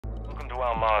to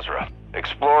Al-Mazrah.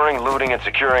 Exploring, looting, and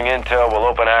securing intel will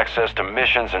open access to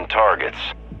missions and targets.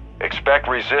 Expect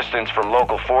resistance from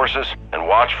local forces, and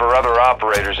watch for other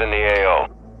operators in the AO.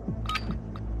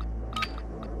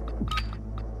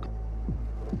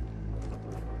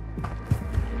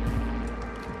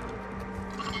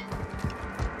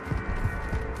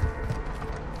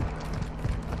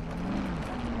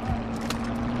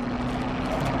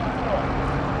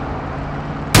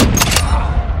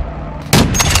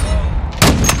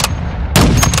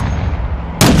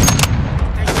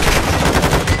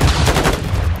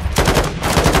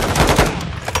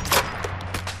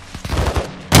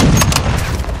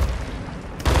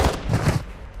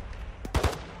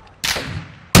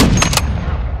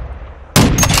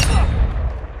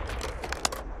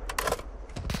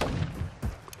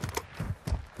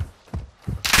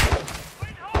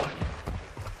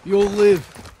 You'll live.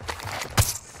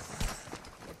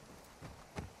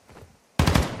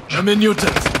 I'm in your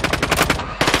tent.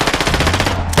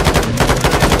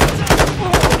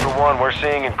 Ultra One, we're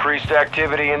seeing increased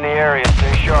activity in the area.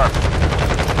 Stay sharp.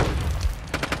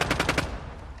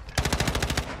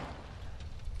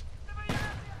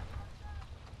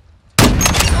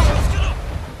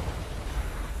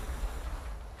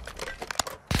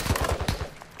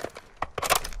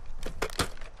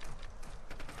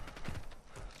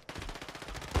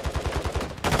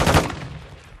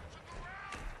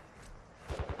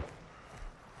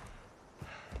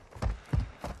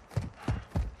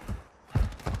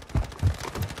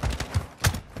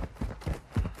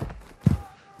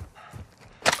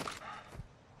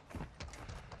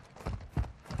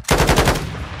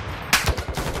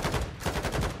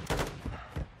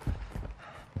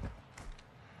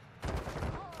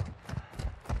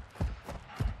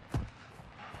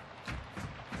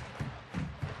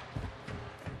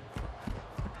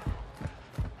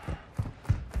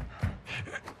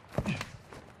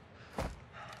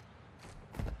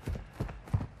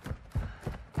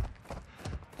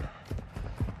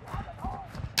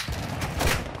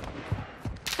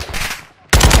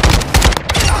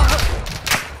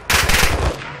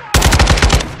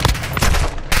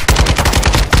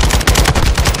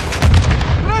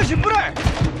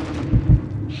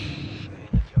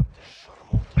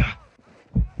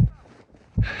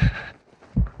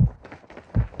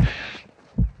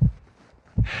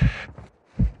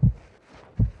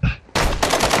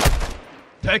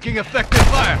 Taking effective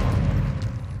fire!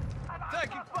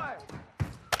 Taking fire!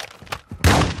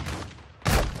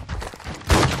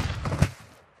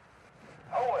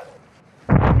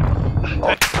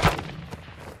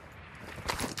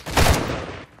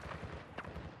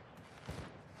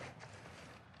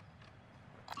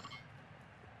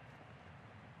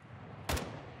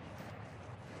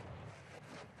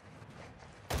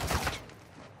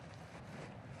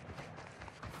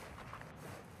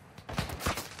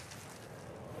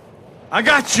 I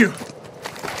got you!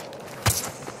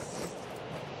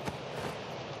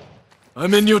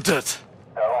 I'm in your tent.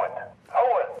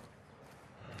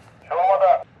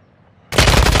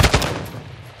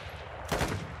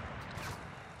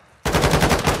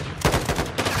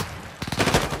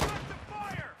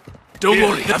 Don't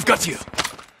worry, I've got you.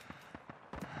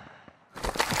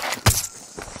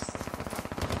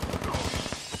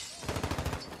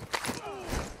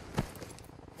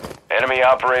 Enemy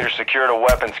operators secured a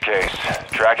weapons case.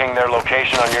 Tracking their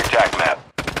location on your TAC map.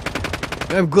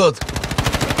 I'm good.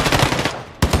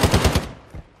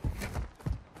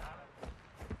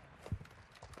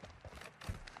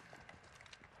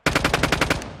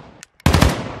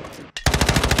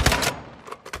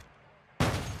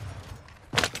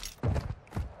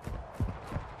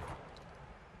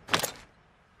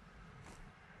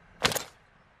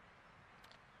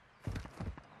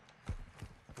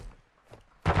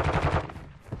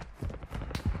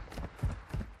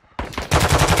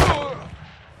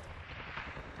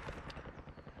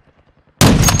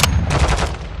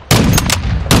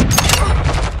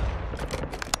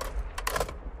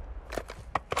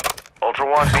 Ultra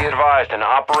One, be advised, an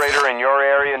operator in your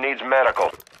area needs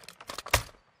medical.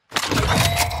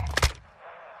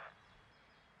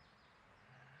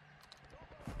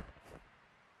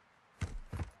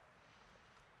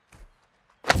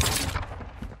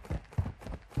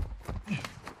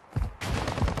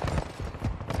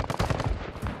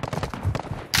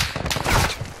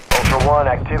 Ultra One,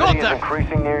 activity is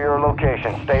increasing near your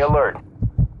location. Stay alert.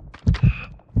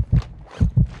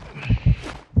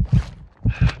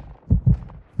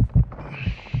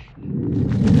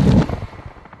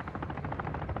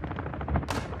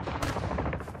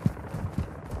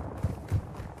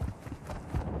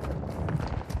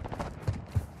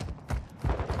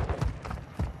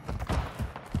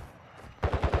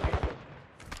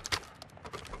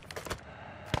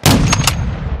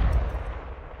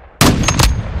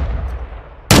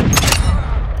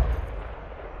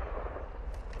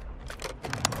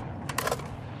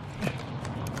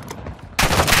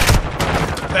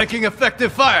 Taking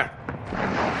effective fire.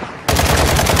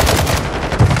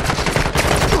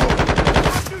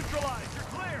 Neutralized. You're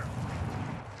clear.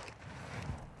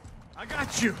 I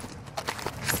got you.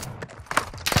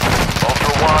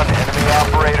 Ultra One, enemy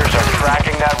operators are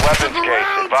tracking that weapons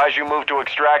case. Advise you move to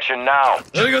extraction now.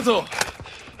 Arigato.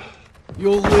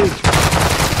 You'll live.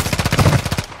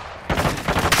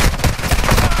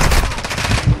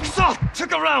 So,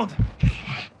 check around.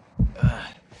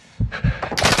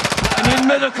 I need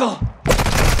medical.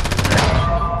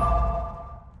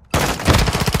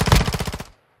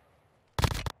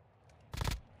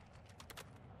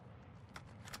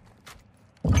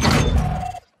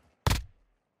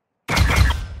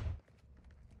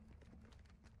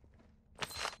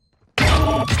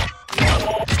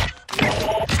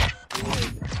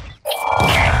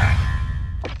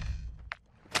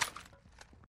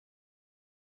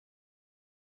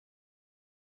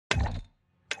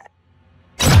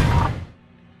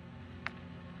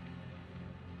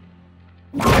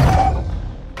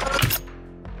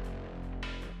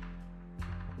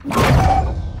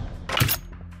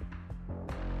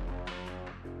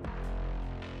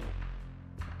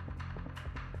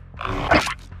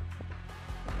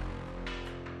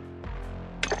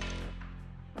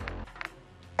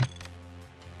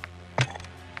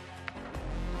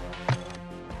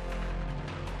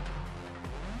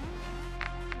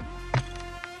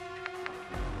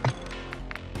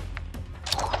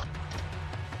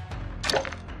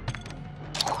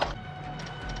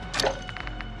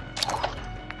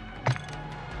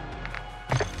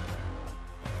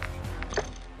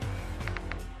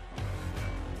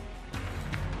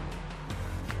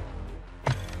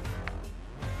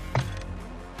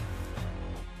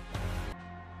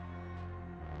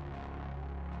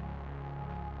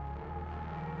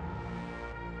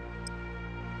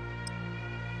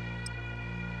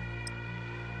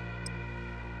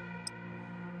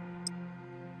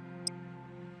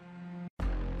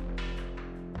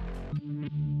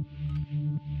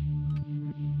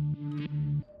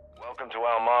 Welcome to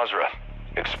Al Mazrah.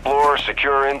 Explore,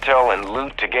 secure intel, and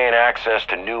loot to gain access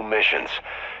to new missions.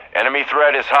 Enemy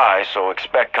threat is high, so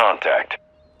expect contact.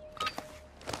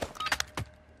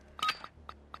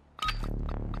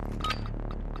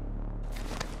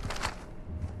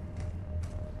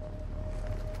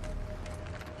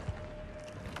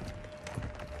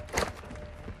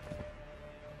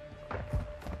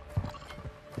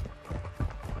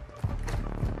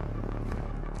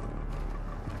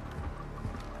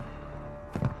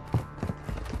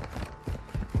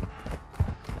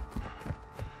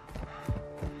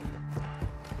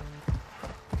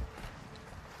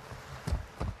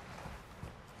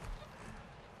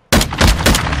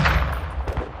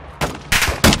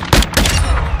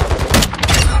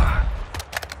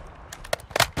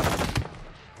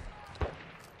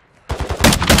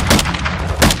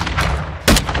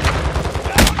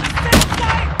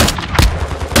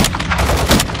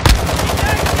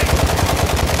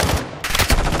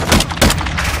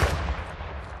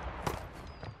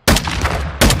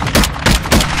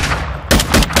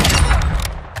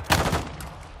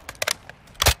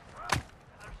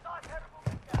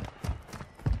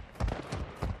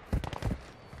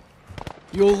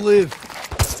 You'll live.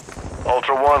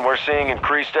 Ultra One, we're seeing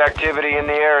increased activity in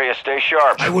the area. Stay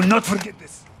sharp. I will not forget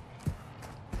this.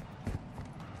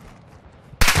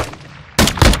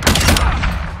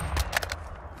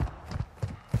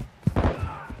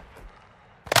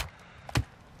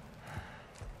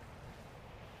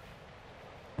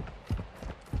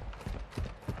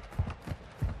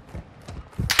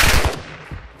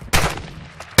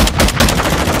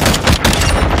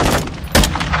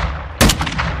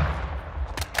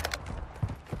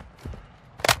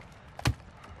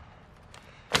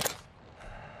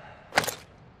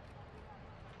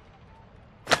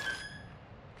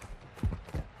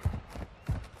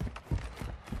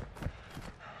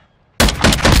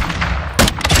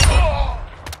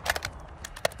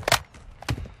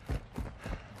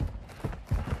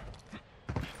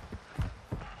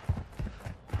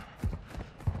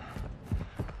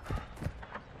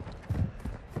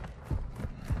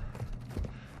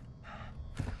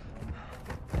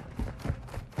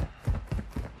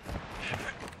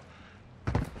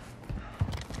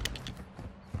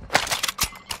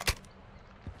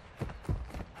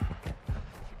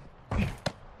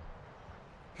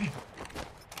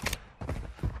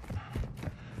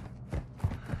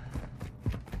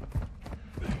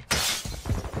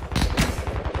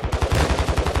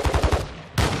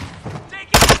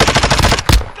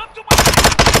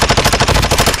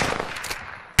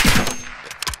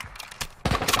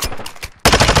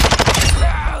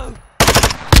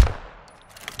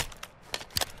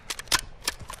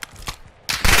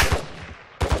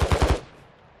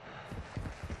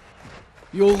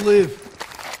 You'll live.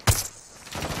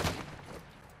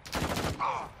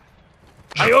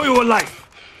 I owe you a life.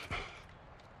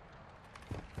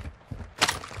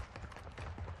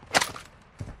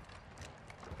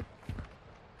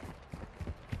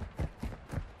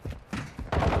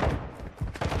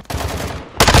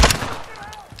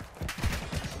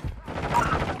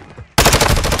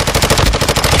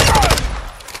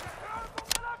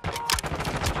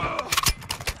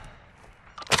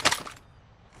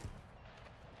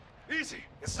 Easy.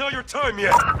 It's not your time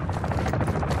yet.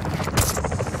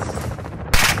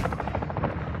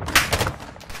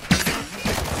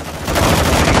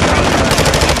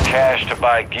 Cash to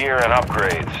buy gear and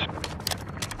upgrades.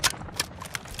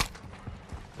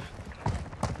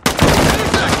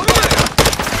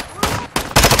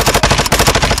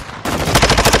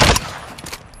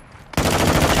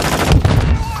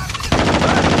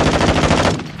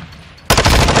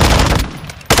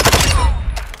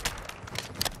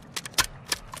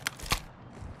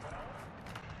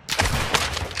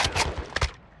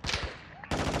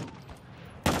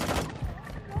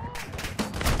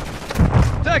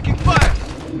 Taking fire!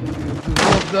 You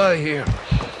won't die here.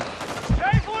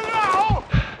 Careful now!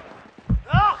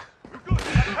 Ah! We're good.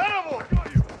 Cannibal!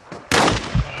 Got you.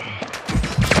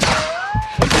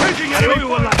 I'm taking enemy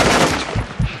fire!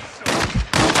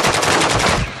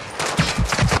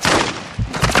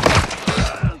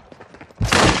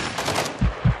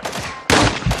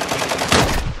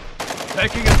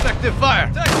 Taking effective fire!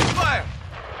 Taking fire!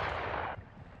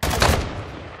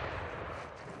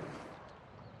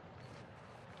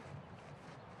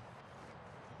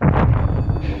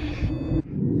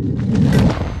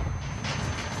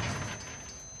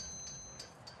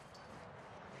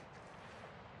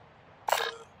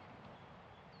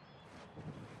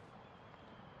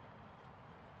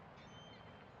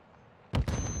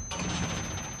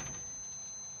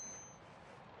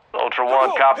 Ultra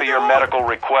One, copy your medical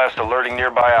request alerting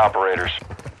nearby operators.